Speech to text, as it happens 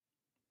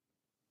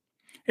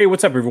Hey,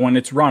 what's up, everyone?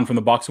 It's Ron from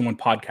the Boxing One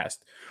podcast.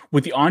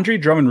 With the Andre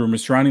Drummond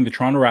rumors surrounding the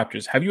Toronto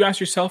Raptors, have you asked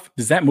yourself,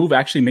 does that move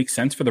actually make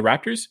sense for the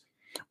Raptors?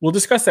 We'll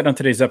discuss that on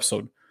today's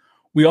episode.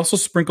 We also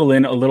sprinkle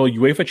in a little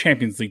UEFA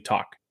Champions League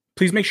talk.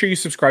 Please make sure you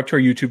subscribe to our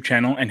YouTube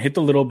channel and hit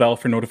the little bell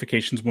for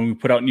notifications when we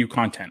put out new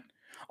content.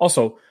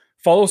 Also,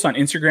 follow us on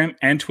Instagram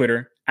and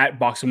Twitter at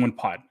Boxing One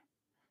Pod.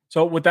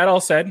 So with that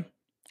all said,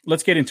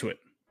 let's get into it.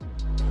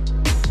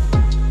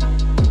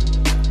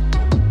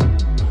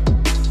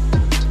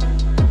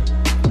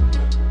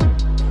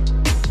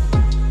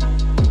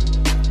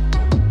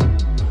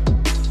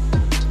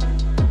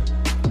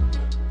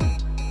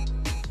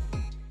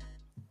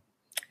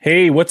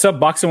 Hey, what's up,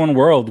 Boxing One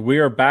World? We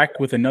are back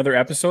with another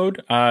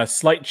episode.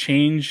 Slight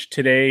change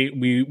today.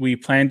 We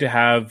plan to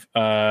have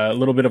a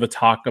little bit of a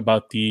talk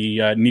about the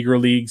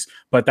Negro Leagues,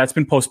 but that's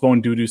been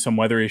postponed due to some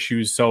weather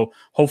issues. So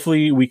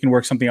hopefully we can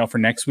work something out for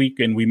next week,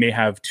 and we may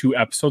have 2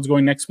 episodes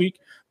going next week.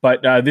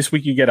 But this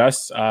week you get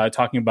us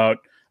talking about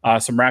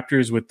some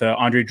Raptors with the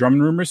Andre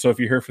Drummond rumors. So if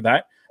you're here for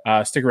that,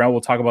 stick around.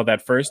 We'll talk about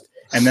that first.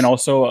 And then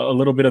also a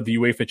little bit of the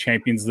UEFA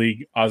Champions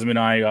League. Ozzy and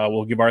I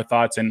will give our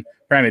thoughts. And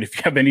Pramit, if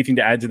you have anything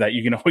to add to that,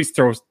 you can always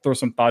throw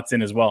some thoughts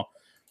in as well.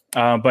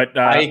 But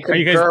I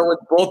concur with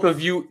both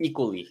of you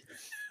equally.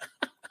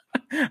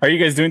 How are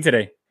you guys doing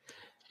today?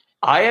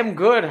 I am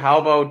good. How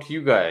about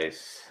you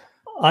guys?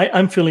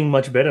 I'm feeling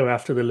much better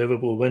after the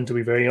Liverpool win, to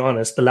be very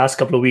honest. The last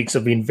couple of weeks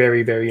have been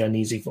very, very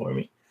uneasy for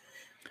me.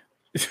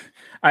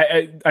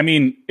 I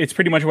mean, it's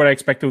pretty much what I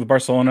expected with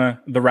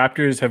Barcelona. The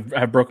Raptors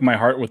have broken my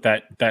heart with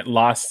that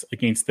loss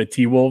against the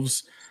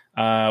T-Wolves.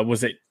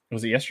 Was it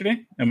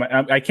yesterday?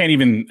 I can't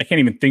even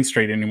think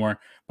straight anymore.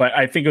 But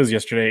I think it was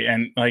yesterday.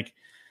 And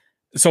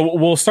so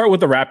we'll start with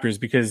the Raptors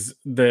because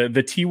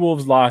the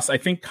T-Wolves loss, I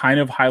think, kind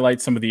of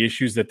highlights some of the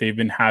issues that they've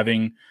been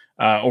having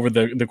over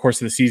the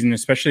course of the season,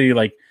 especially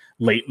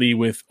lately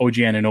with OG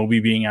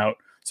Anunoby being out.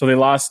 So they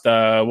lost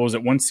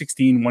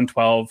 116,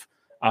 112.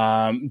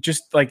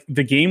 Just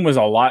the game was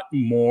a lot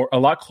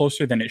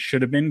closer than it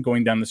should have been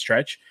going down the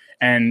stretch.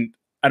 And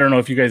I don't know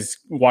if you guys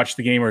watched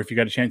the game or if you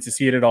got a chance to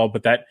see it at all,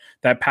 but that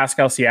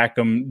Pascal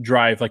Siakam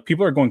drive,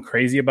 people are going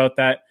crazy about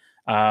that.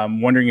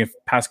 Wondering if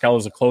Pascal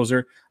is a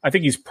closer. I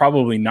think he's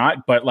probably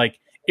not, but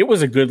it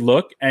was a good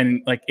look.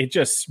 And it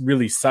just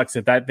really sucks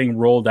that thing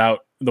rolled out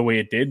the way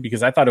it did,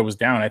 because I thought it was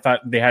down. I thought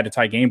they had a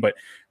tie game, but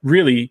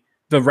really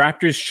the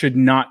Raptors should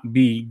not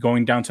be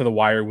going down to the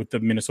wire with the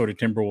Minnesota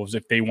Timberwolves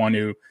if they want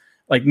to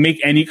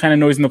make any kind of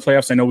noise in the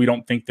playoffs. I know we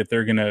don't think that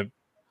they're going to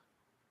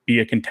be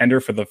a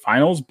contender for the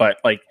finals, but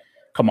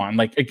come on,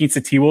 against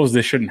the T-Wolves,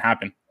 this shouldn't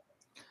happen.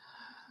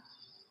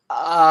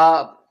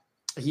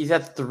 He's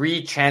had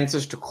 3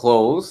 chances to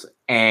close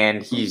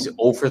and he's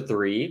 0 for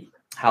 3.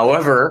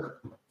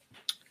 However,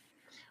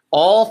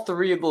 all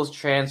 3 of those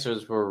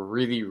chances were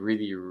really,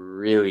 really,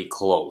 really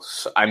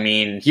close. I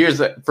mean,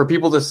 for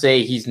people to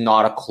say he's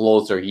not a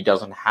closer, he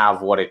doesn't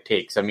have what it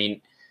takes. I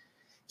mean,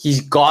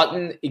 he's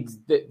gotten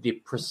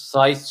the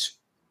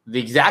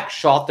exact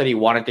shot that he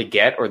wanted to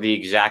get, or the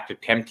exact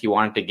attempt he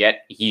wanted to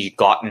get, he's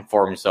gotten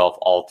for himself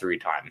all 3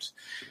 times.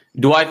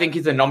 Do I think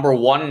he's a number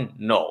 1?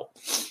 No.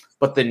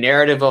 But the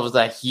narrative of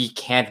that he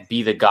can't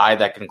be the guy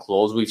that can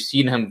close, we've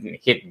seen him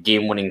hit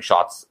game-winning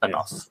shots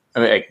enough,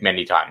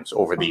 many times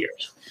over the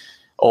years.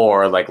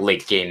 Or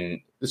late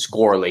game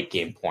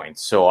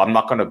points. So I'm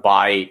not going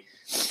to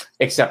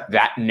accept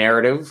that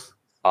narrative.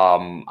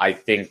 I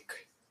think,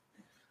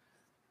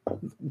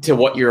 to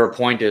what your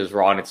point is,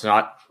 Ron, it's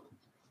not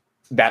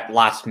that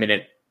last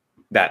minute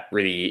that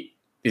really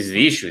is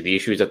the issue. The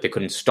issue is that they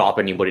couldn't stop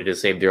anybody to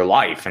save their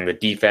life. And the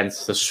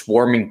defense, the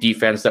swarming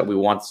defense that we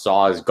once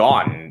saw, is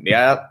gone.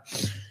 Yeah,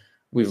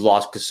 we've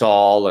lost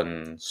Gasol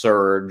and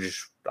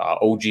Serge.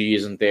 OG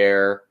isn't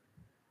there.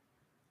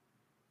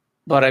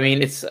 But, I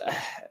mean,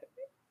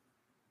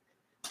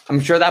 I'm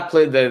sure that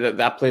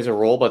plays a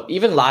role. But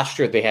even last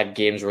year, they had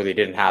games where they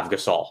didn't have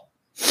Gasol.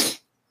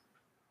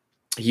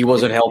 He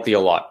wasn't healthy a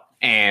lot.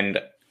 And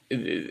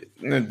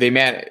are they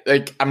going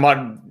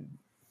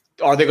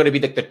to be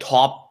the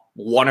top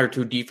 1 or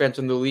 2 defense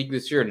in the league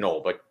this year?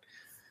 No, but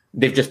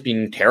they've just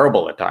been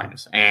terrible at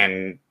times.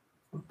 And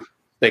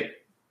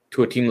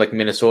to a team like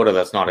Minnesota,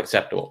 that's not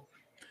acceptable.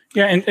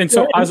 Yeah. And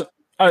so Azam,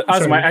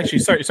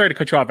 sorry to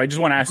cut you off. I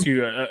just want to ask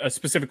you a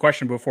specific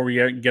question before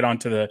we get on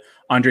to the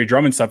Andre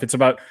Drummond stuff. It's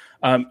about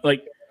as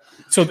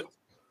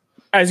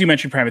you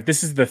mentioned, Pramit,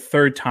 this is the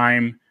 3rd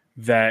time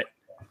that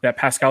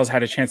Pascal's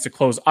had a chance to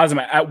close.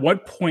 Azam, at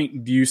what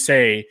point do you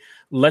say,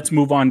 let's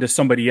move on to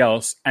somebody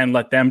else and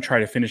let them try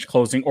to finish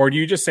closing? Or do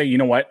you just say, you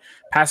know what,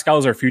 Pascal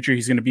is our future.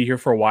 He's going to be here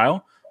for a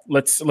while.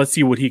 Let's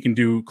see what he can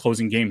do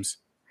closing games.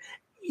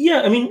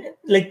 Yeah, I mean,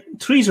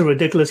 3 is a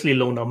ridiculously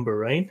low number,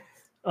 right?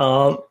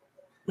 So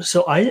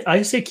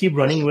I say keep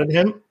running with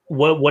him.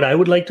 What I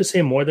would like to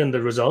say more than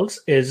the results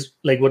is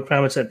what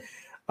Pramit said.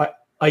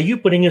 Are you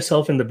putting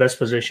yourself in the best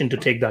position to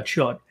take that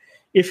shot?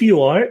 If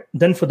you are,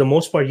 then for the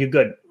most part, you're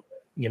good.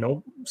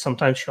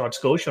 Sometimes shots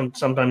go,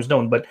 sometimes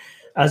don't. But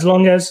as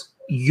long as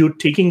you're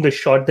taking the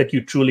shot that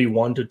you truly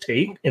want to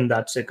take in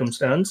that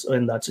circumstance or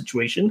in that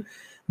situation,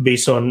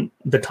 based on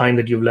the time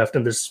that you've left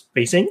in this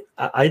spacing,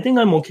 I think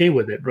I'm okay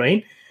with it,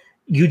 right?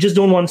 You just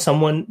don't want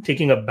someone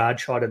taking a bad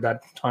shot at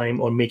that time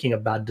or making a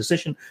bad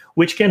decision,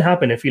 which can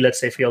happen if he, let's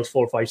say, fails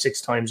 4, 5,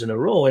 6 times in a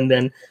row, and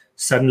then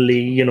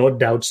suddenly,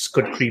 doubts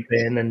could creep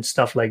in and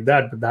stuff like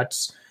that. But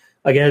that's,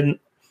 again,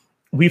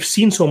 we've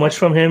seen so much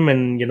from him,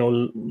 and,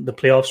 the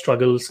playoff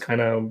struggles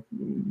kind of,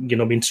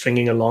 been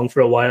stringing along for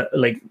a while,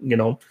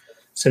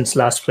 since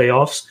last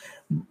playoffs.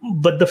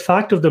 But the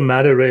fact of the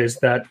matter is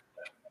that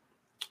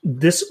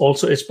this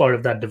also is part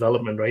of that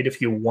development, right?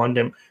 If you want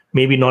him,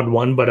 maybe not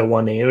 1, but a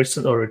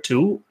 1A or a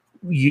 2,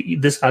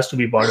 this has to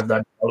be part of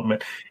that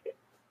development.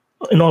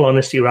 In all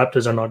honesty,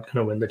 Raptors are not going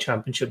to win the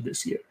championship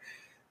this year.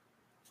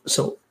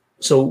 So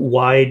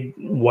why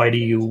do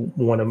you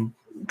want to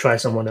try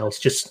someone else?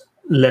 Just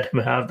let him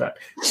have that.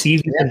 See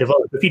if he can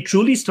develop. If he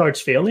truly starts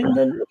failing,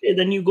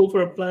 then you go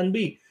for a plan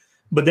B.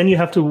 But then you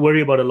have to worry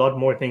about a lot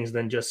more things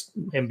than just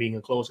him being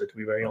a closer, to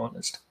be very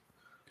honest.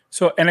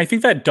 So, and I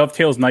think that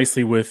dovetails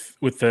nicely with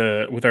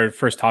our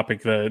first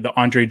topic, the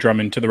Andre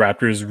Drummond to the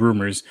Raptors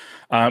rumors,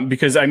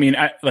 because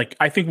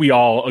I think we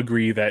all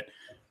agree that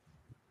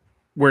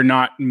we're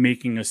not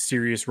making a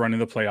serious run in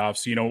the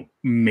playoffs.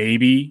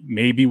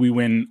 Maybe we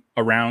win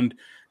a round,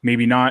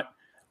 maybe not.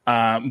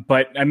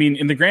 But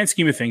in the grand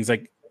scheme of things,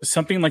 like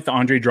something like the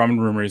Andre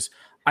Drummond rumors,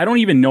 I don't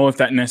even know if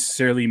that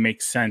necessarily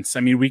makes sense.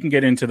 We can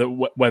get into the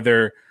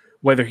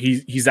whether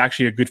he's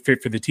actually a good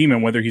fit for the team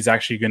and whether he's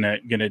actually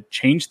gonna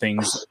change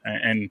things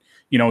and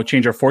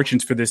change our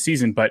fortunes for this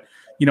season. But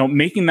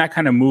making that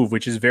kind of move,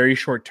 which is very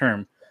short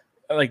term,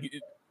 like,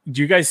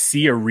 do you guys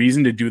see a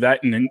reason to do that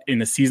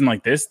in a season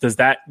like this? Does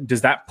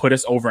that put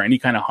us over any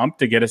kind of hump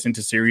to get us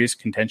into serious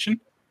contention?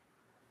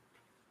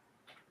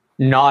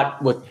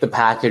 Not with the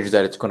package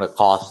that it's going to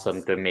cost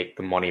them to make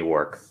the money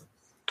work.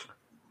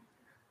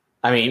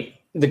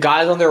 The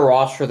guys on their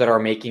roster that are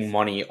making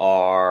money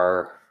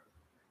are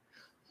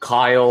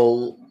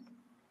Kyle,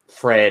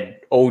 Fred,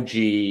 OG,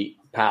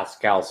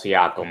 Pascal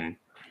Siakam,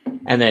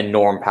 and then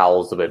Norm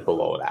Powell's a bit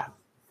below that.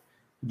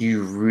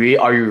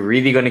 Are you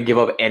really going to give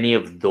up any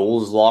of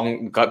those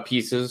long gut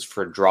pieces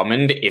for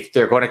Drummond? If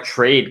they're going to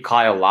trade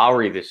Kyle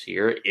Lowry this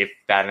year, if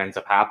that ends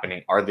up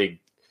happening, are they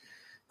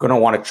going to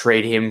want to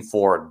trade him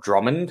for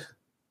Drummond?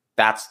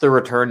 That's the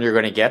return you're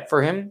going to get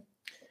for him?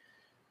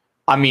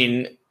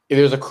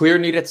 There's a clear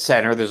need at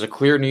center. There's a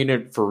clear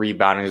need for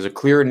rebounding. There's a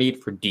clear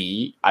need for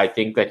D. I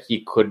think that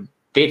he could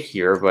fit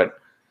here, but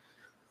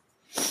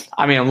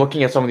I'm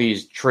looking at some of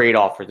these trade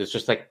offers. It's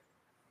just like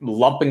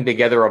lumping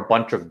together a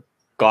bunch of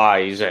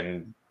guys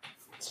and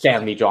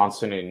Stanley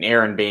Johnson and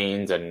Aaron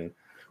Baines and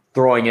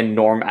throwing in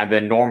Norm, and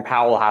then Norm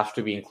Powell has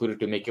to be included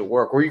to make it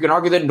work. Or you can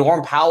argue that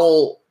Norm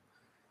Powell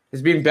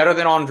has been better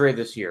than Andre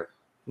this year.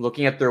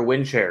 Looking at their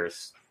win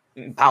shares,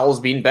 Powell's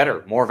been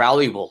better, more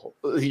valuable.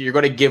 You're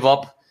going to give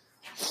up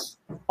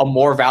a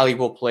more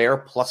valuable player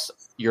plus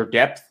your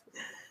depth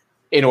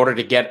in order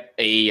to get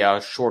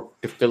to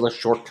fill a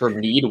short-term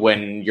need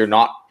when you're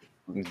not.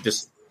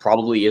 This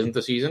probably isn't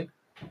the season.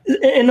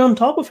 And on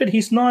top of it,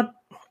 he's not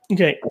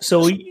okay.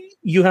 So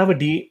you have a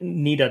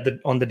need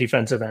on the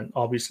defensive end,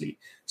 obviously.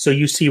 So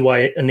you see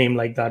why a name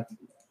like that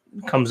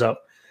comes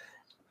up.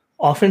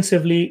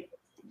 Offensively,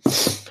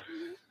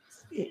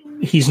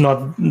 he's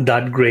not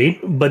that great.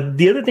 But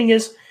the other thing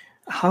is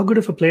how good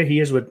of a player he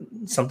is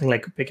with something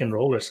like a pick and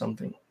roll or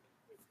something.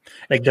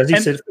 Like, does he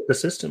sit with the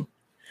system?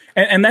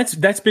 And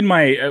that's been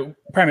my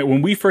primate.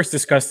 When we first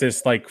discussed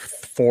this, like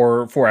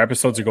four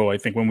episodes ago, I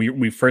think when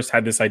we first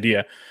had this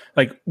idea,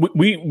 like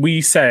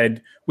we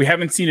said we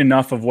haven't seen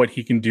enough of what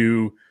he can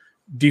do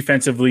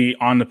defensively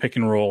on the pick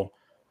and roll.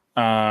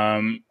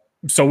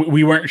 So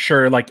we weren't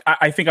sure. Like,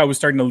 I think I was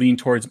starting to lean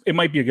towards it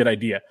might be a good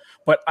idea.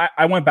 But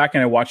I went back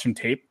and I watched some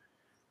tape.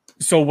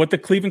 So what the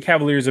Cleveland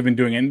Cavaliers have been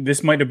doing, and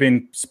this might have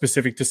been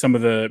specific to some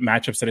of the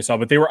matchups that I saw,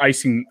 but they were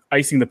icing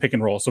the pick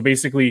and roll. So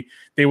basically,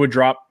 they would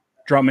drop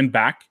Drummond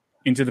back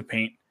into the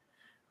paint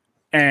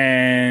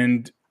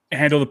and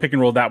handle the pick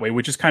and roll that way,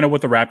 which is kind of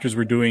what the Raptors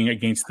were doing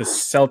against the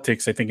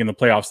Celtics, I think, in the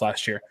playoffs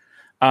last year.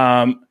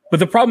 But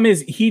the problem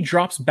is he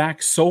drops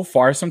back so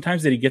far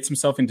sometimes that he gets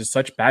himself into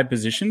such bad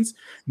positions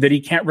that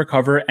he can't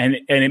recover, and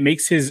it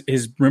makes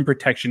his rim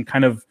protection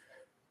kind of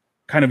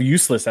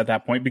useless at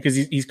that point because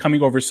he's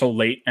coming over so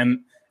late, and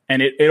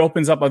it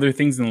opens up other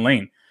things in the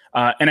lane.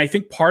 And I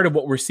think part of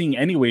what we're seeing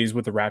anyways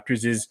with the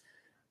Raptors is,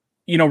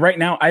 right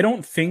now, I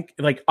don't think,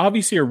 like,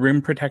 obviously a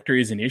rim protector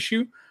is an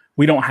issue.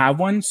 We don't have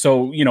one.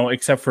 So,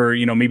 except for,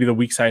 maybe the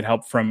weak side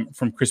help from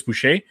Chris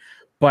Boucher,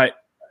 but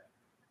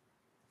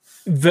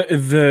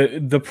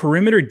the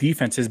perimeter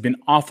defense has been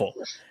awful.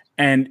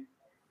 And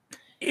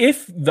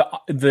if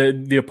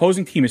the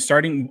opposing team is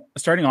starting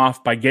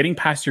off by getting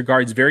past your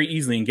guards very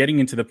easily and getting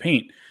into the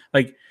paint,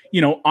 like,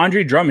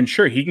 Andre Drummond,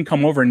 sure, he can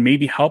come over and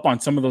maybe help on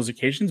some of those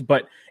occasions,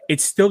 but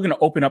it's still going to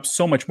open up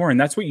so much more. And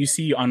that's what you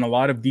see on a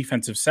lot of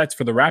defensive sets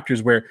for the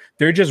Raptors, where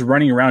they're just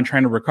running around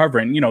trying to recover.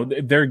 And,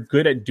 they're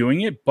good at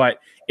doing it, but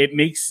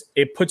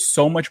it puts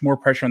so much more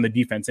pressure on the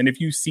defense. And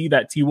if you see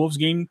that T-Wolves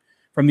game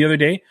from the other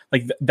day.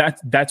 Like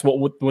that's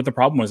what the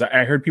problem was.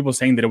 I heard people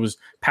saying that it was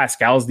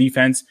Pascal's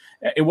defense.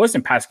 It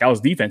wasn't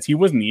Pascal's defense. He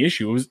wasn't the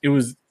issue. It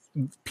was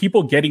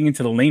people getting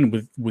into the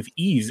lane with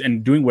ease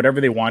and doing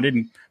whatever they wanted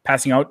and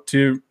passing out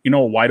to, a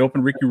wide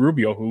open Ricky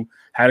Rubio, who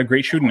had a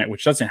great shooting night,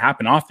 which doesn't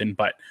happen often,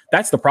 but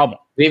that's the problem.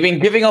 They've been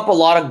giving up a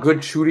lot of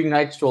good shooting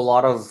nights to a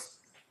lot of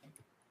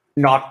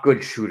not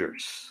good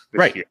shooters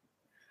this year.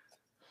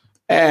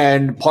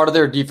 And part of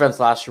their defense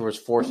last year was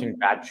forcing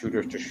bad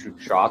shooters to shoot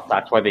shots.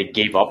 That's why they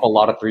gave up a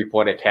lot of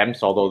three-point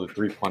attempts, although the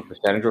three-point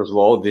percentage was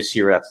low. This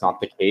year, that's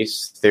not the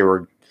case. They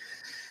were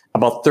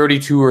about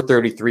 32 or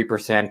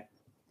 33%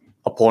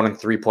 opponent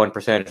three-point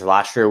percentage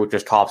last year, which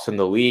is tops in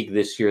the league.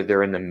 This year,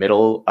 they're in the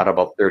middle at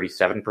about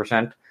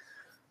 37%.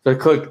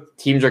 So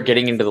teams are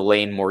getting into the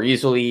lane more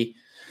easily.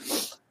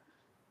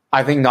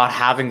 I think not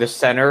having the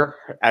center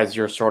as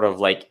your sort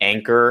of like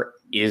anchor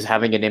is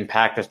having an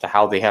impact as to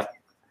how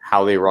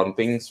they run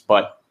things.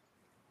 But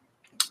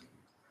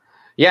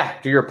yeah,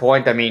 to your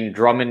point, I mean,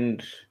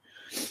 Drummond,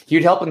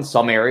 he'd help in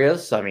some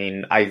areas. I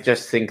mean, I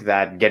just think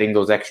that getting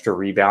those extra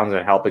rebounds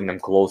and helping them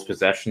close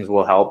possessions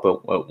will help. It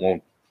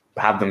won't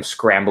have them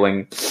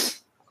scrambling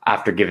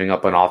after giving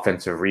up an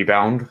offensive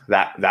rebound.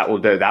 That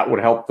would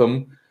help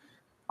them.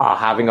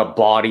 Having a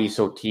body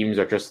so teams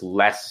are just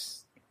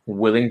less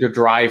willing to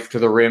drive to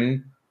the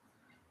rim.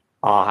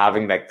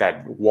 Having like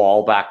that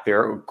wall back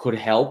there could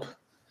help.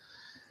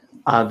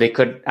 They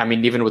could, I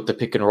mean, even with the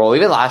pick and roll,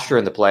 even last year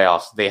in the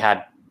playoffs, they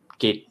had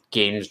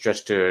games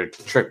just to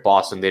trick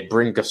Boston. They'd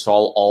bring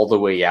Gasol all the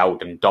way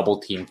out and double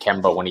team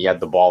Kemba when he had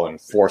the ball and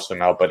force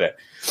him out. But at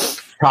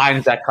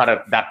times that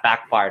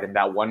backfired in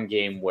that one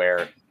game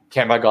where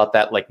Kemba got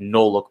that like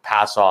no look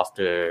pass off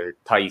to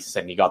Tice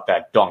and he got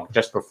that dunk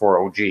just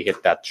before OG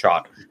hit that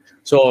shot.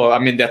 So, I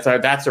mean, that's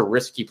a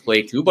risky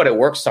play too, but it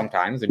works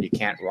sometimes and you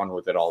can't run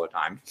with it all the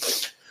time.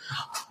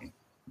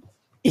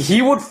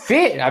 He would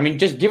fit. I mean,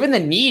 just given the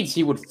needs,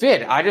 he would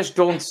fit. I just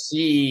don't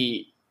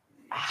see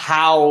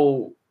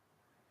how.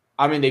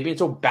 I mean, they've been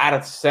so bad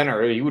at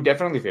center. He would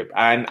definitely fit.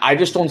 And I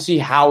just don't see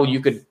how you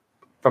could,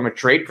 from a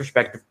trade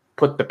perspective,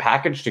 put the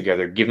package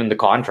together given the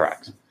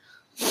contracts.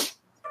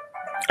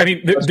 I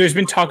mean, there's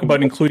been talk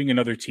about including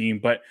another team,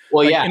 but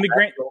in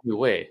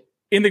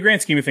the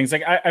grand scheme of things,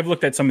 like I've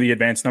looked at some of the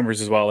advanced numbers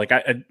as well. Like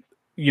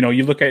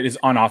you look at his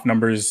on-off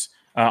numbers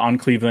on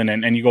Cleveland,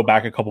 and you go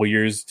back a couple of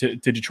years to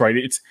Detroit.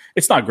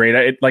 It's not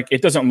great.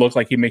 It doesn't look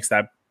like he makes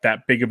that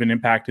big of an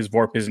impact. His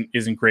VORP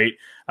isn't great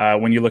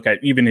when you look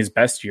at even his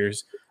best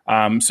years.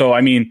 So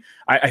I mean,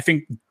 I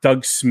think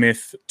Doug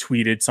Smith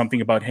tweeted something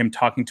about him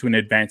talking to an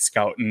advanced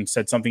scout and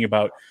said something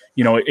about,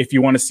 if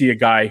you want to see a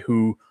guy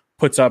who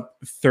puts up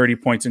 30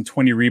 points and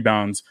 20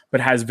 rebounds, but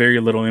has very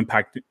little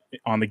impact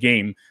on the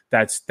game,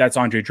 that's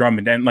Andre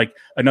Drummond. And like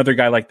another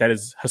guy like that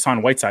is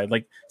Hassan Whiteside,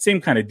 like same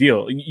kind of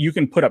deal. You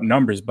can put up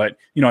numbers, but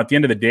at the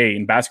end of the day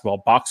in basketball,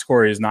 box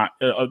score is not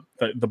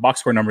the box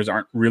score numbers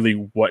aren't really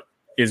what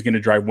is going to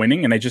drive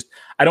winning. And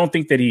I don't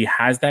think that he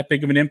has that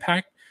big of an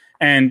impact.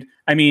 And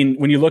I mean,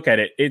 when you look at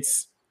it,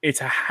 it's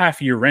a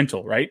half year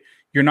rental, right?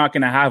 You're not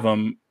going to have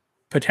him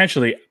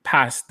potentially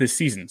past this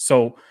season.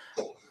 So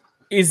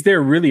is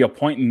there really a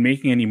point in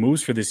making any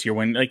moves for this year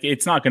when like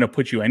it's not going to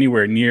put you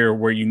anywhere near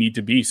where you need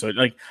to be? So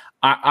like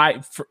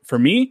for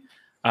me,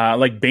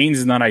 like Baines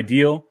is not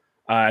ideal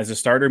as a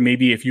starter.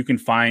 Maybe if you can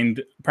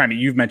find, Prime,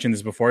 you've mentioned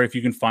this before, if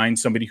you can find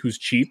somebody who's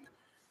cheap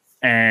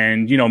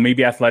and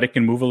maybe athletic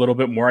and move a little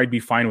bit more, I'd be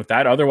fine with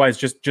that. Otherwise,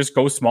 just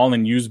go small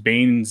and use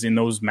Baines in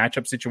those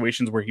matchup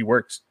situations where he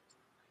works.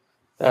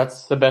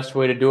 That's the best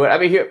way to do it. I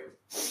mean,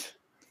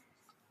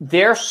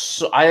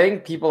 I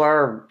think people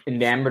are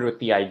enamored with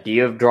the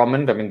idea of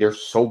Drummond. I mean, they're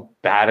so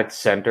bad at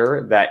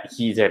center that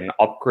he's an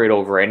upgrade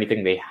over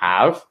anything they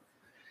have.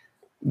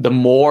 The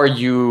more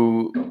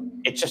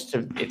it's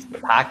the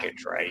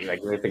package, right? Like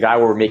if the guy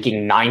were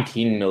making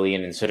 $19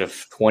 million instead of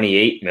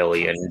 $28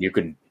 million, you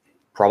could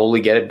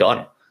probably get it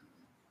done.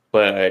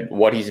 But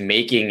what he's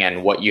making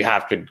and what you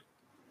have to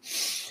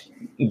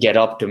get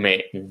up to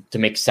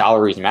make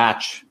salaries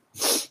match.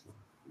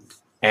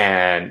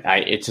 And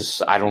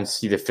I don't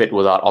see the fit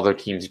without other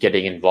teams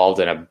getting involved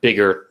in a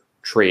bigger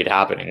trade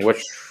happening,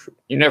 which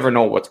you never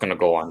know what's going to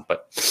go on.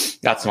 But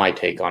that's my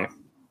take on it.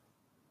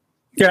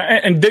 Yeah,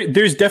 and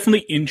there's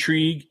definitely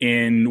intrigue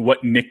in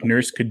what Nick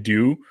Nurse could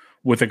do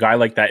with a guy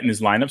like that in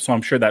his lineup. So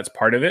I'm sure that's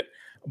part of it.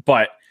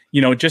 But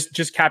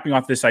just capping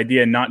off this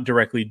idea, not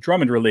directly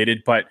Drummond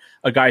related, but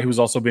a guy who's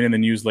also been in the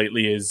news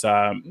lately is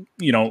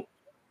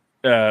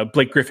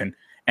Blake Griffin.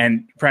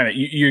 And Prime,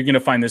 you're going to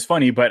find this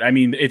funny, but I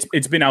mean,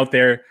 it's been out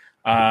there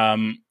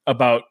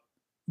about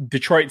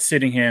Detroit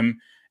sitting him,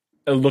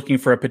 looking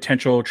for a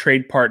potential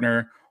trade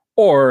partner,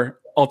 or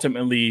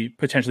ultimately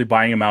potentially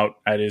buying him out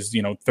at his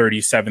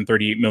 37,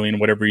 38 million,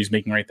 whatever he's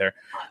making right there.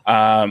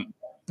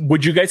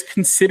 Would you guys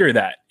consider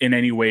that in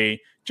any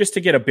way, just to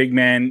get a big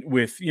man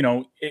with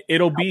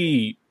it'll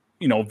be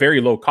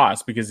very low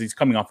cost because he's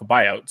coming off a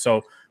buyout?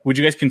 So would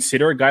you guys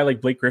consider a guy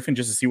like Blake Griffin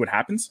just to see what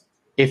happens?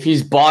 If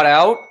he's bought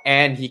out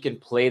and he can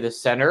play the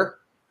center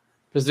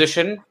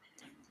position,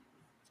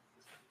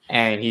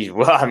 And he's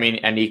well. I mean,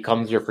 and he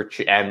comes here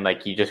and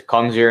like he just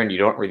comes here, and you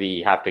don't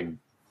really have to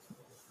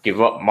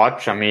give up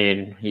much. I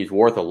mean, he's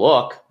worth a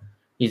look.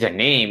 He's a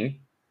name.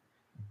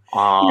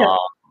 Yeah,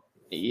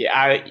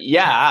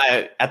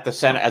 at the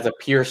center as a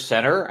pure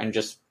center, and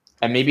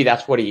maybe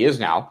that's what he is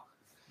now.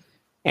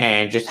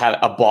 And just have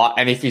a bot,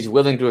 and if he's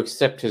willing to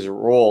accept his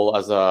role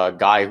as a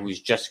guy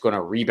who's just going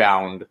to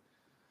rebound,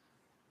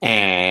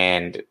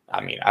 and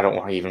I mean, I don't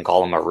want to even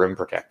call him a rim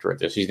protector at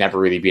this. He's never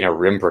really been a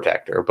rim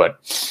protector, but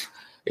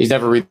he's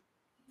never really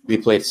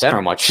played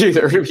center much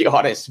either, to be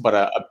honest. But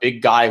a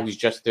big guy who's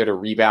just there to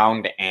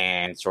rebound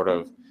and sort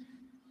of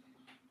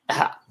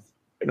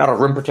not a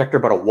rim protector,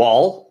 but a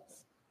wall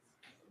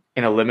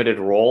in a limited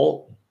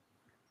role.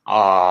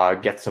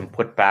 Get some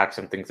putbacks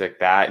and things like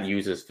that.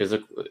 Uses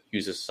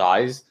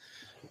size.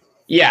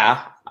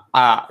 Yeah,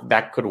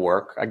 that could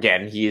work.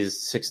 Again, he is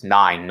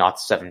 6'9", not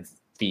 7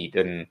 feet,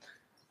 and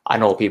I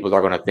know people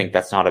are going to think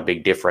that's not a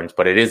big difference,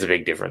 but it is a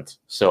big difference.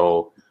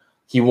 So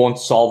he won't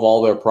solve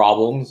all their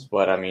problems,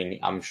 but I mean,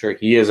 I'm sure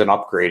he is an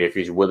upgrade if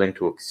he's willing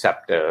to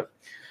accept a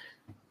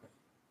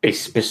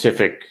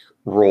specific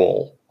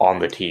role on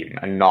the team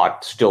and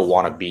not still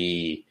want to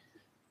be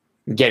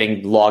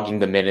logging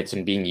the minutes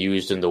and being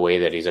used in the way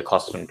that he's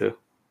accustomed to.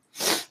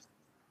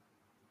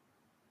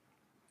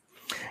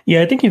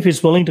 Yeah, I think if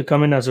he's willing to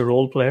come in as a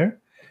role player,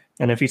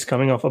 and if he's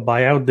coming off a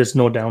buyout, there's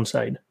no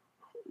downside.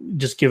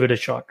 Just give it a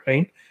shot,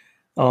 right?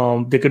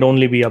 There could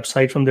only be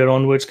upside from there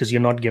onwards because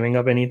you're not giving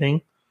up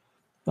anything.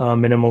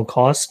 Minimal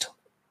cost.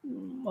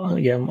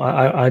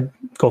 I'd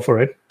go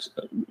for it,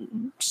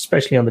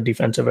 especially on the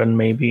defensive end,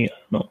 maybe. I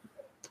don't know.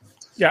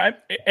 Yeah,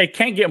 it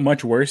can't get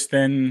much worse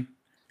than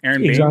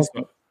Aaron Baines.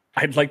 Exactly.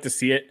 I'd like to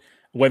see it,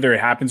 whether it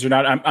happens or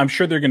not. I'm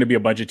sure there are going to be a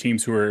bunch of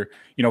teams who are,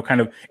 kind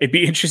of. It'd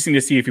be interesting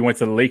to see if he went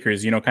to the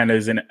Lakers, kind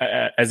of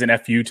as an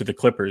FU to the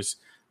Clippers.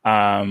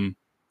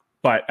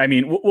 But I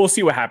mean, we'll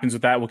see what happens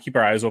with that. We'll keep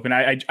our eyes open.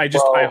 I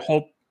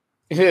hope.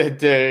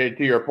 To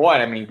your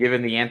point, I mean,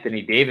 given the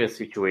Anthony Davis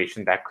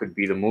situation, that could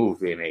be the move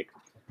they make.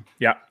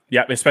 Yeah,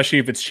 especially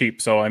if it's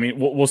cheap. So I mean,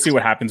 we'll see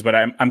what happens. But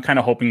I'm kind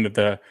of hoping that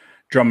the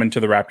Drummond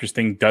to the Raptors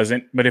thing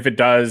doesn't. But if it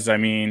does, I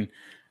mean.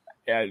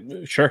 Yeah,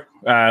 sure.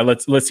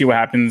 Let's see what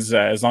happens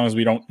as long as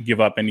we don't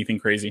give up anything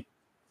crazy.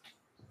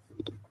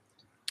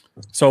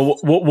 So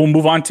we'll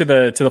move on to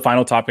the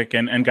final topic,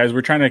 and guys,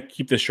 we're trying to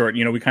keep this short.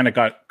 We kind of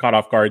got caught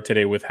off guard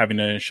today with having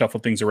to shuffle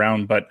things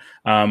around. But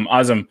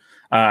Azam,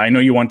 I know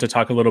you want to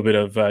talk a little bit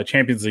of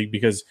Champions League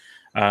because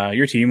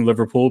your team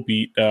Liverpool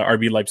beat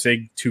RB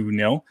Leipzig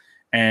 2-0,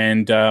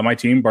 and my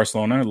team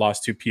Barcelona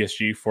lost to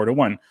PSG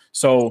 4-1.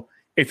 So.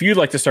 If you'd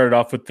like to start it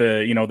off with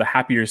the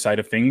happier side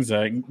of things,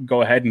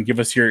 go ahead and give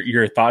us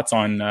your thoughts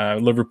on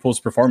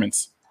Liverpool's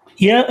performance.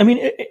 Yeah, I mean,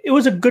 it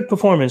was a good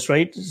performance,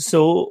 right?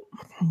 So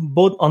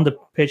both on the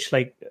pitch,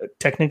 like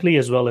technically,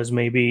 as well as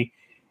maybe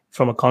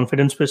from a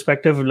confidence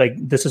perspective, like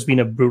this has been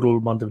a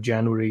brutal month of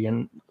January.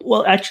 And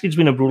well, actually, it's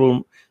been a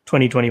brutal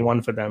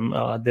 2021 for them.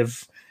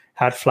 They've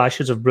had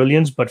flashes of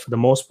brilliance, but for the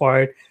most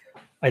part,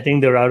 I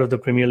think they're out of the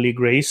Premier League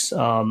race.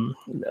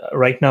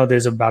 Right now,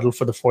 there's a battle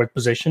for the 4th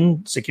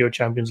position, secure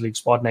Champions League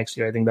spot next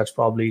year. I think that's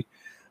probably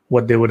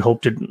what they would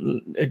hope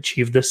to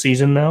achieve this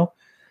season now.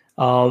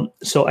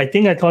 So I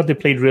thought they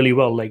played really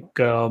well. Like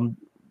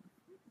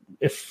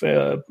if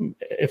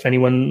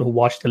anyone who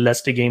watched the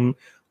Leicester game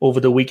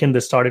over the weekend, they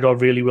started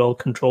off really well,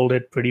 controlled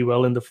it pretty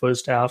well in the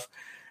first half,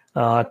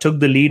 took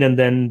the lead, and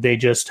then they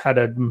just had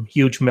a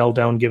huge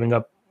meltdown, giving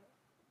up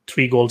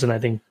 3 goals in I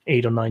think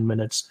 8 or 9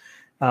 minutes.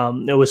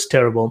 It was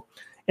terrible.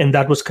 And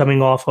that was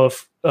coming off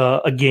of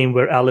a game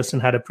where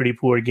Alisson had a pretty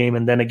poor game.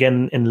 And then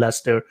again in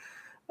Leicester,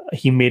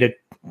 he made a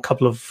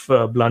couple of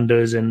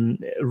blunders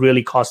and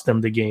really cost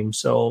them the game.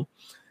 So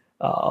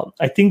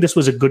I think this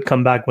was a good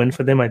comeback win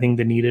for them. I think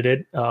they needed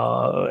it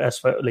as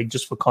far like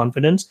just for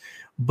confidence.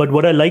 But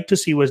what I like to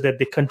see was that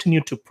they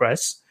continued to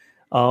press.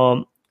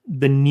 The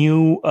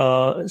new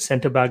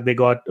center back they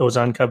got,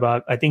 Ozan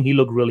Kabak, I think he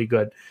looked really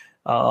good.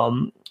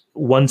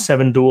 Won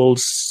 7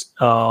 duels.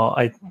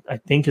 I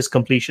think his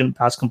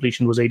pass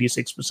completion was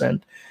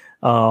 86%.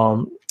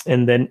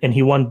 And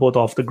he won both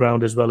off the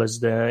ground as well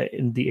as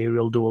in the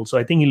aerial duel. So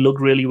I think he looked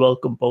really well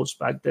composed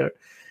back there.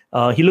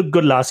 He looked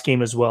good last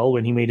game as well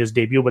when he made his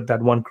debut, but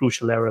that one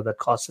crucial error that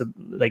cost him,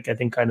 like I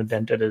think kind of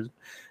dented it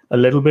a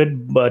little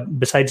bit. But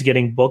besides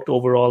getting booked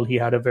overall, he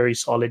had a very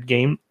solid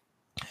game.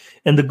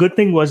 And the good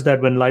thing was that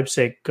when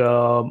Leipzig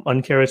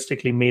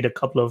uncharacteristically made a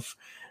couple of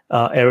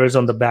errors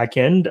on the back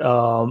end,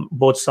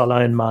 both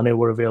Salah and Mane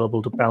were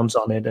available to pounce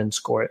on it and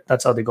score it.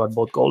 That's how they got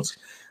both goals.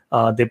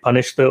 They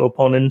punished the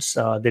opponents.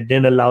 They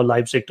didn't allow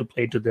Leipzig to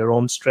play to their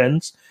own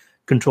strengths,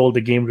 controlled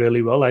the game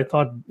really well. I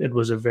thought it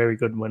was a very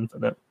good win for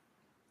them.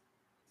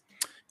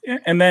 Yeah,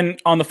 and then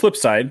on the flip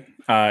side,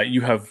 you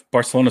have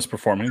Barcelona's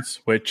performance,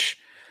 which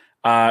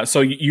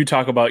so you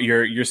talk about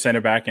your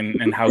center back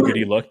and how good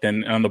he looked.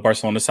 And on the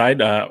Barcelona side,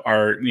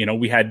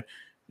 we had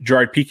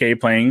Gerard Piqué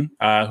playing,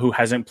 who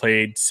hasn't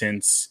played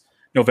since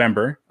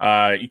November,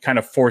 kind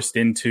of forced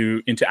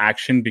into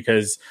action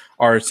because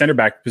our center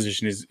back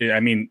position is, I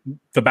mean,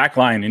 the back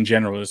line in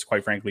general is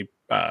quite frankly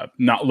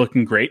not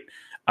looking great.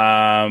 We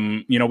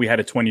had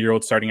a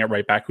 20-year-old starting at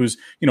right back who's,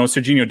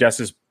 Serginho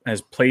Dest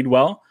has played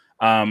well,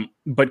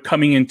 but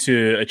coming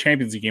into a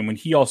Champions League game when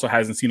he also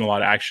hasn't seen a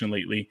lot of action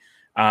lately,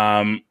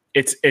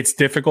 it's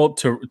difficult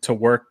to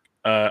work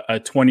a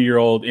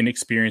 20-year-old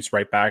inexperienced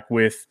right back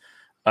with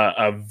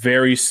a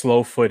very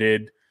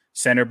slow-footed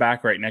center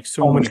back right next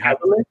to him.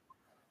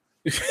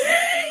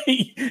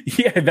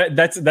 Yeah,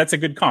 that's a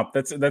good comp.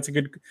 That's a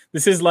good.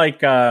 This is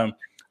like I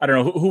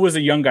don't know who was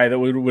a young guy that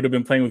would have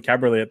been playing with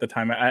Caberlet at the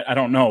time. I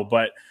don't know,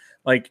 but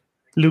like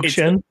Luke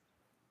Shen.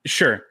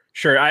 Sure.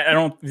 I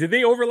don't. Did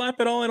they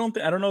overlap at all? I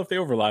don't know if they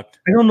overlapped.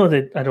 I don't know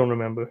that. I don't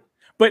remember.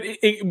 But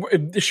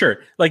sure,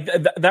 like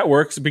that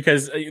works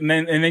because and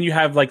then you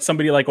have like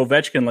somebody like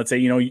Ovechkin, let's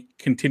say,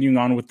 continuing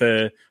on with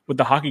the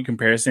hockey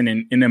comparison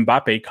and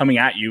Mbappe coming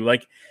at you,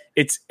 like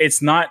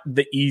it's not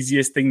the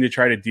easiest thing to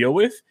try to deal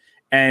with.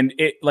 And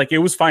it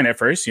was fine at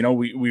first,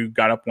 we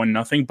got up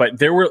 1-0,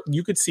 but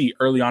you could see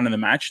early on in the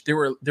match there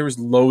was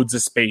loads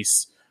of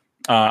space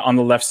on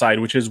the left side,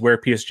 which is where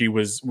PSG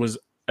was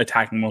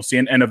attacking mostly,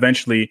 and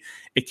eventually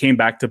it came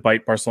back to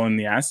bite Barcelona in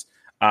the ass.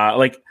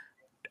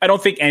 I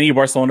don't think any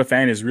Barcelona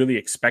fan is really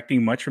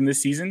expecting much from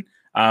this season.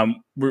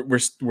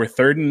 We're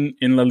third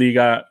in La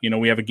Liga.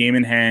 We have a game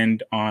in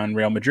hand on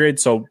Real Madrid,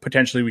 so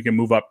potentially we can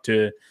move up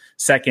to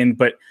second.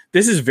 But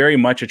this is very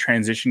much a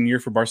transition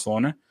year for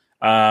Barcelona.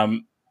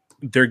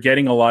 They're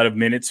getting a lot of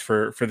minutes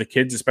for the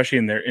kids, especially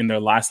in their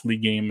last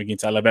league game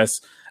against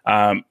Alaves.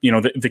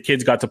 The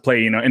kids got to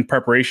play, in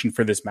preparation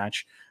for this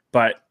match.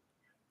 But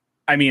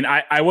I mean,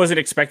 I wasn't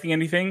expecting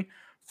anything.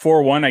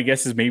 4-1, I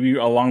guess, is maybe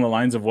along the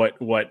lines of what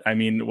I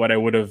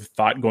would have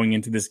thought going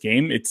into this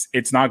game.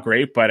 It's not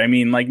great, but I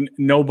mean, like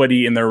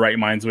nobody in their right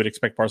minds would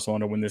expect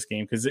Barcelona to win this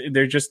game because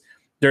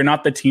they're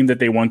not the team that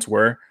they once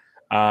were.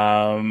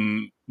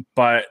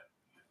 But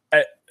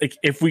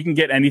if we can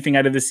get anything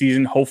out of the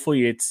season,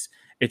 hopefully it's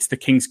the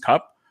King's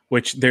Cup,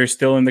 which they're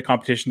still in the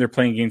competition. They're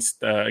playing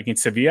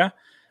against Sevilla,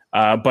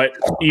 but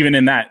even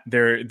in that,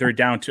 they're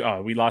down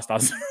to. We lost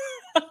us.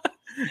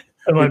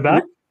 Am I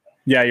back?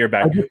 Yeah, you're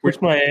back. I just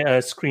pushed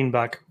my screen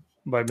back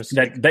by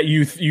mistake. That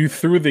you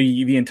threw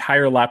the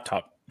entire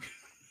laptop.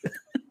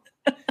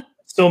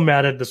 So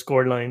mad at the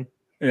scoreline.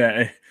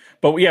 Yeah,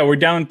 but yeah, we're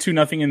down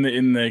 2-0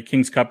 in the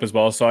King's Cup as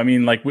well. So I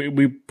mean, like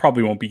we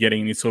probably won't be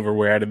getting any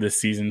silverware out of this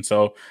season.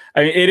 So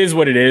I mean, it is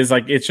what it is.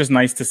 Like it's just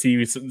nice to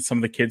see some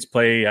of the kids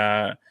play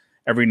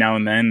every now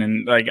and then.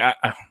 And like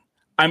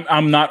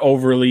I'm not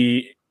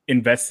overly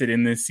invested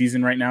in this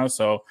season right now,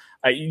 so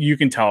you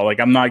can tell like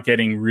I'm not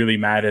getting really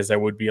mad as I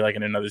would be like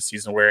in another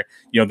season where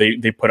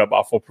they put up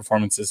awful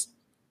performances.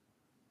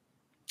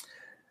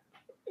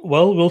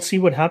 Well, we'll see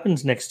what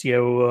happens next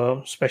year,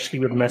 especially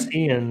with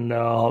Messi, and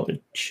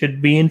it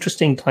should be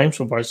interesting times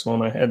for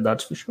Barcelona ahead.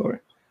 That's for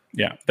sure.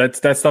 Yeah, that's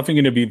definitely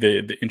going to be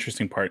the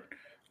interesting part.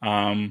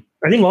 I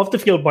think off the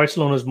field,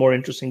 Barcelona is more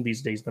interesting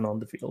these days than on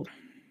the field.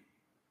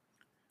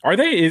 Are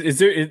they? Is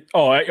there?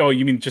 Oh,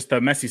 you mean just the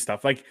Messi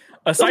stuff? Like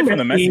aside from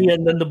the Messi,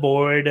 and then the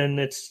board, and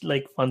it's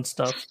like fun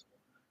stuff.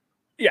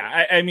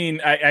 Yeah, I mean,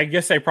 I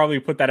guess I probably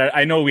put that out.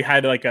 I know we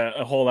had like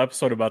a whole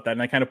episode about that,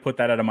 and I kind of put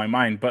that out of my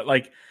mind. But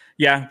like,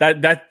 yeah,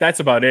 that's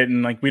about it.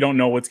 And like, we don't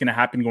know what's going to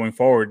happen going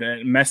forward.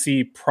 And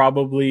Messi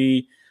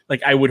probably,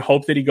 like, I would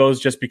hope that he goes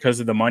just because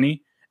of the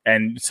money.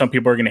 And some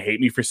people are going to hate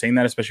me for saying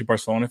that, especially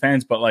Barcelona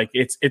fans. But like,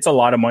 it's a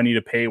lot of money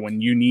to pay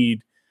when you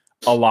need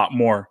a lot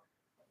more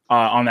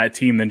on that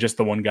team than just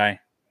the one guy.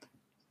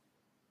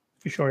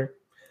 For sure.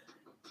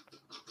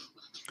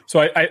 So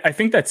I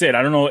think that's it.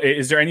 I don't know.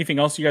 Is there anything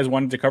else you guys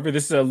wanted to cover?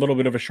 This is a little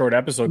bit of a short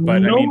episode,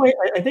 but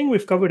I think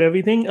we've covered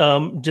everything.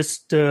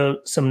 Just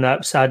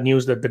some sad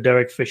news that the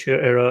Derek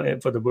Fisher era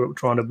for the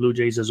Toronto Blue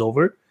Jays is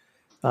over.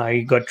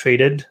 He got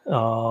traded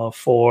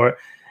for.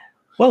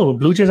 Well,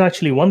 Blue Jays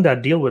actually won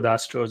that deal with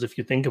Astros. If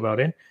you think about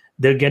it,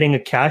 they're getting a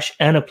cash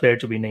and a player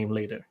to be named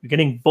later. You're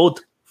getting both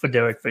for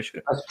Derek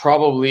Fisher. That's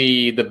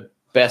probably the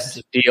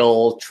best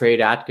deal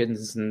Trade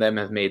Atkins and them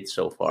have made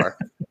so far.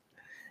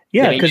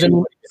 Yeah, because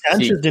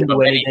Sanchez didn't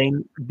do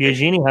anything.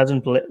 Biagini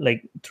hasn't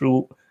played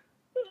through,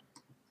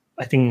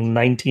 I think,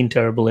 19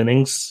 terrible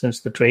innings since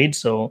the trade.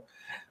 So,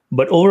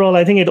 but overall,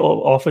 I think it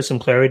offers some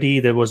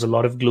clarity. There was a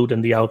lot of glue in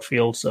the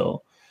outfield.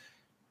 So,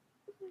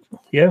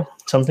 yeah,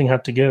 something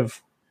had to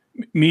give.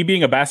 Me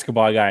being a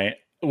basketball guy,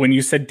 when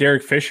you said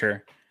Derek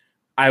Fisher,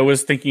 I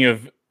was thinking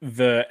of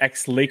the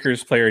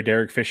ex-Lakers player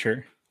Derek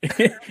Fisher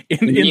in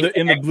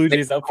the Blue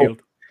Jays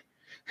outfield.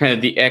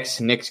 The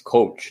ex-Knicks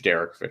coach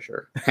Derek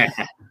Fisher.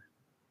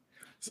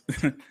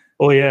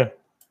 Oh yeah.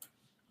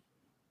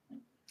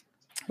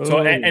 So,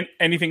 and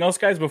anything else,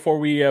 guys? Before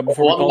we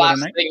one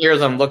last thing here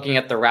is I'm looking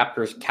at the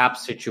Raptors cap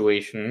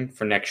situation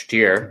for next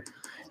year.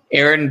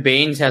 Aaron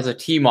Baines has a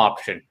team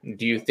option.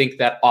 Do you think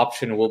that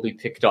option will be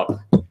picked up?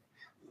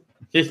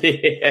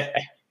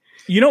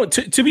 You know,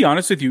 to be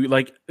honest with you,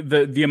 like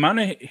the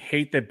amount of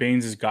hate that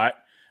Baines has got,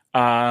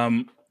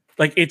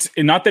 like it's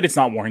not that it's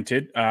not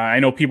warranted. I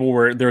know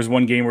there was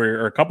one game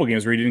or a couple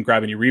games where he didn't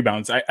grab any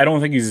rebounds. I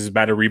don't think he's as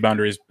bad a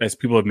rebounder as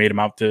people have made him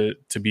out to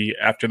be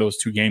after those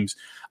 2 games.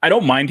 I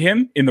don't mind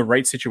him in the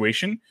right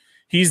situation.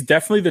 He's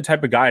definitely the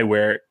type of guy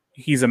where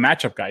he's a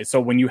matchup guy. So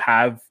when you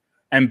have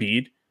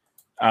Embiid,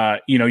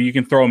 you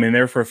can throw him in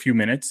there for a few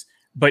minutes.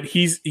 But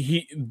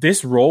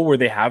this role where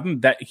they have him,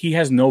 that he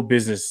has no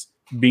business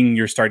being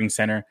your starting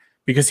center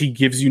because he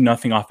gives you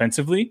nothing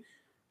offensively.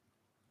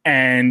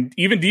 And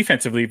even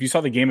defensively, if you saw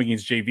the game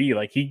against JV,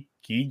 like he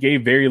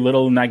gave very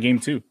little in that game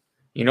too.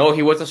 He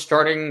was a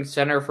starting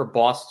center for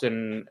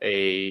Boston.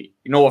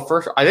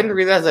 First I didn't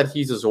realize that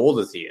he's as old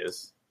as he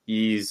is.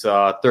 He's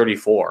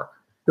 34.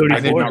 I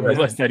did not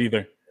realize that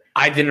either.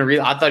 I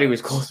thought he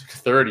was closer to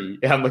 30.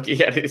 I'm looking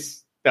at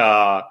his.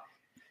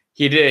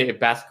 He did a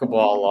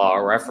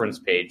basketball reference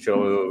page,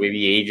 so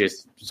maybe age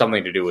is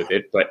something to do with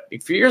it. But a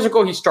few years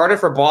ago, he started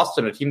for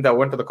Boston, a team that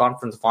went to the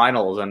conference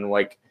finals, and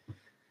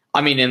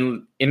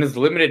in his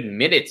limited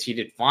minutes, he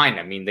did fine.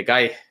 I mean, the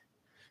guy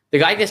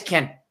just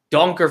can't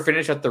dunk or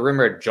finish at the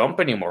rim or jump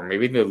anymore.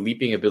 Maybe the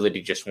leaping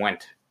ability just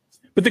went.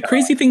 But the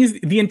crazy thing is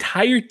the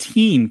entire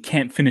team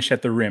can't finish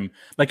at the rim.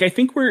 Like I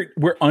think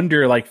we're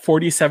under like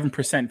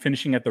 47%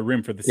 finishing at the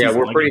rim for the season. Yeah,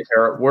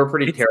 we're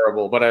pretty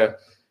terrible. But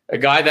a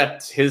guy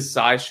that's his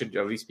size should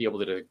at least be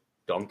able to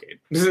dunk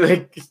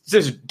it.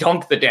 Just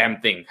dunk the damn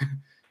thing.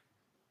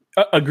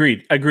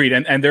 Agreed.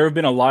 And there have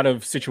been a lot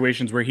of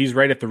situations where he's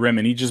right at the rim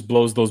and he just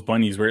blows those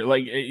bunnies where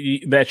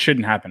that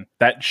shouldn't happen.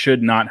 That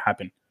should not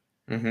happen.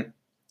 Mm-hmm.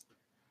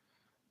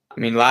 I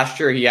mean, last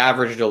year he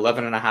averaged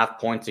 11.5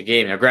 points a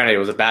game. Now, granted, it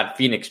was a bad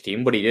Phoenix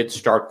team, but he did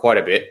start quite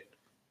a bit.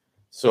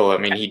 So, I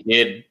mean, he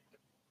did.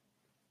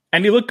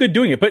 And he looked good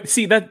doing it. But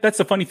see, that's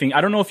the funny thing.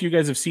 I don't know if you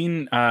guys have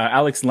seen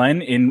Alex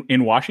Len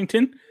in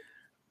Washington,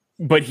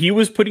 but he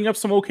was putting up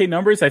some okay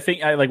numbers. I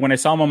think when I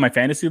saw him on my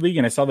fantasy league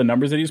and I saw the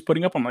numbers that he was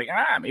putting up, I'm like,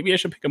 maybe I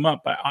should pick him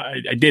up.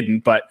 I didn't,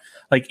 but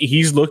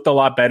he's looked a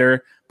lot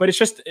better. But it's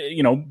just,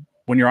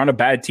 when you're on a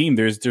bad team,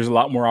 there's a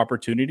lot more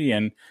opportunity,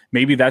 and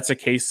maybe that's a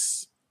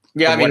case.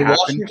 Yeah, I mean,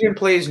 Washington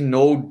plays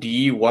no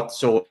D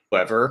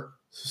whatsoever.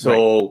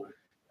 So right.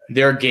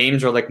 Their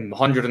games are like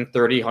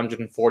 130,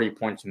 140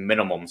 points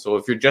minimum. So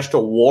if you're just a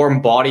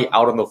warm body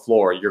out on the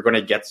floor, you're going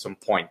to get some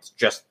points.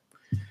 Just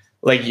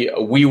like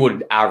we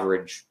would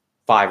average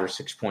 5 or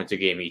 6 points a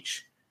game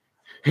each.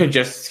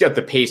 just at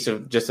the pace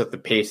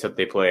that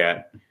they play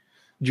at.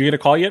 Did you get a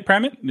call yet,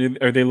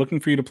 Pramit? Are they looking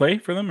for you to play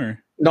for them,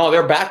 or? No,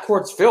 their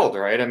backcourt's filled,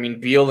 right? I mean,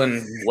 Beal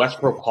and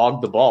Westbrook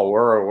hogged the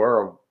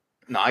ball.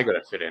 I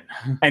gotta fit in.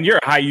 And you're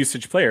a high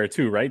usage player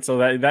too, right? So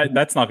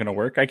that's not gonna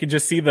work. I could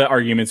just see the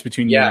arguments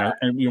between you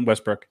and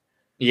Westbrook.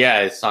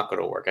 Yeah, it's not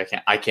gonna work.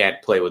 I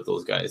can't play with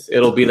those guys.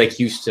 It'll be like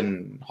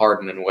Houston,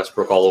 Harden, and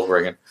Westbrook all over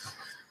again.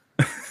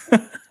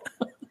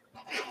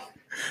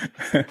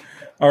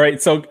 All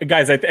right, so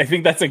guys, I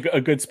think that's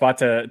a good spot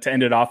to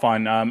end it off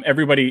on.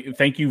 Everybody,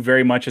 thank you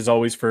very much as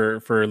always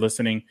for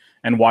listening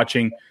and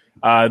watching.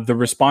 The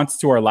response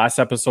to our last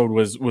episode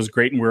was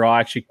great, and we were all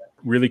actually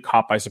really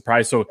caught by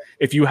surprise. So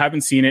if you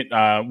haven't seen it,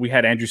 we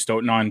had Andrew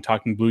Stoughton on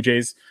talking Blue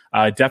Jays.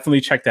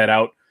 Definitely check that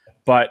out.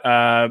 But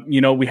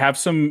we have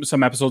some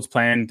episodes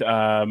planned,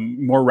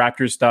 more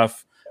Raptors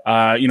stuff.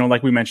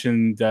 Like we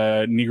mentioned,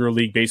 Negro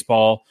League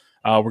baseball.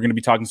 We're going to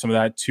be talking some of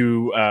that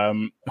too.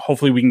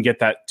 Hopefully we can get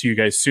that to you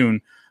guys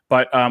soon.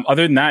 But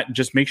other than that,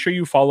 just make sure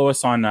you follow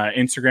us on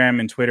Instagram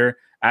and Twitter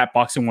at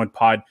Boxing One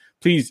Pod.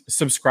 Please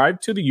subscribe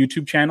to the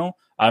YouTube channel.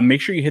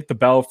 Make sure you hit the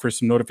bell for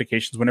some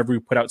notifications whenever we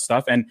put out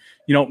stuff. And,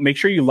 make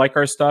sure you like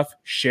our stuff,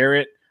 share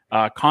it,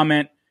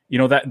 comment.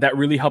 That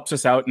really helps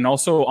us out. And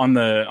also on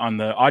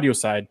the audio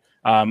side,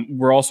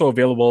 we're also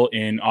available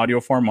in audio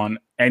form on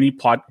any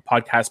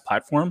podcast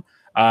platform.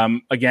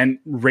 Again,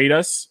 rate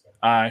us,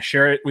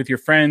 share it with your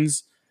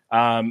friends.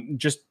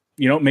 Just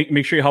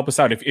make sure you help us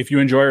out. If you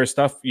enjoy our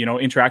stuff,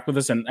 interact with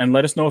us and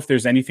let us know if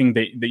there's anything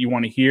that you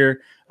want to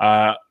hear.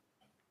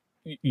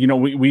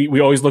 We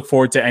always look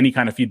forward to any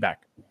kind of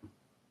feedback.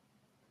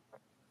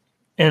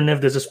 And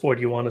if there's a sport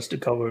you want us to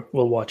cover,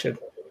 we'll watch it.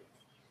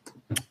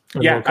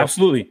 Yeah,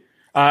 absolutely.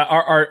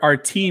 Our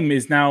team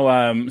is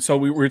now. So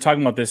we were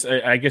talking about this.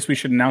 I guess we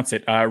should announce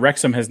it.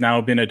 Wrexham has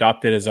now been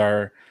adopted as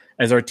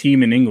our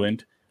team in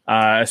England,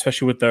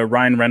 especially with the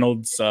Ryan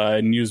Reynolds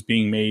news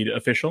being made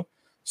official.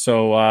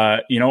 So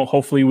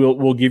hopefully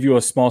we'll give you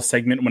a small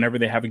segment whenever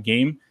they have a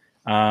game,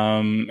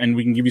 and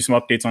we can give you some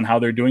updates on how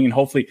they're doing. And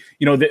hopefully,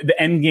 the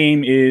end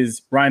game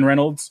is Ryan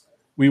Reynolds.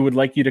 We would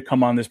like you to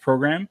come on this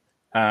program.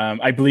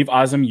 I believe,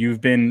 Azam,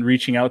 you've been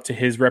reaching out to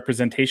his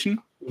representation.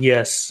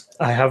 Yes,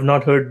 I have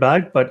not heard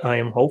back, but I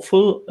am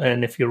hopeful.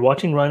 And if you're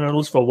watching Ryan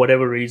Reynolds for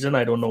whatever reason,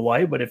 I don't know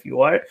why, but if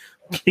you are,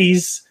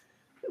 please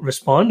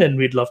respond, and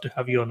we'd love to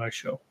have you on our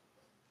show.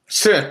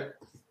 Sure.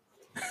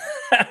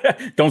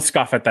 Don't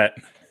scoff at that.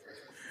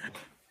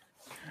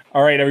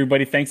 All right,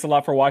 everybody. Thanks a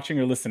lot for watching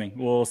or listening.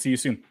 We'll see you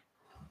soon.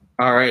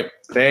 All right.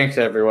 Thanks,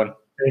 everyone.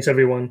 Thanks,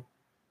 everyone.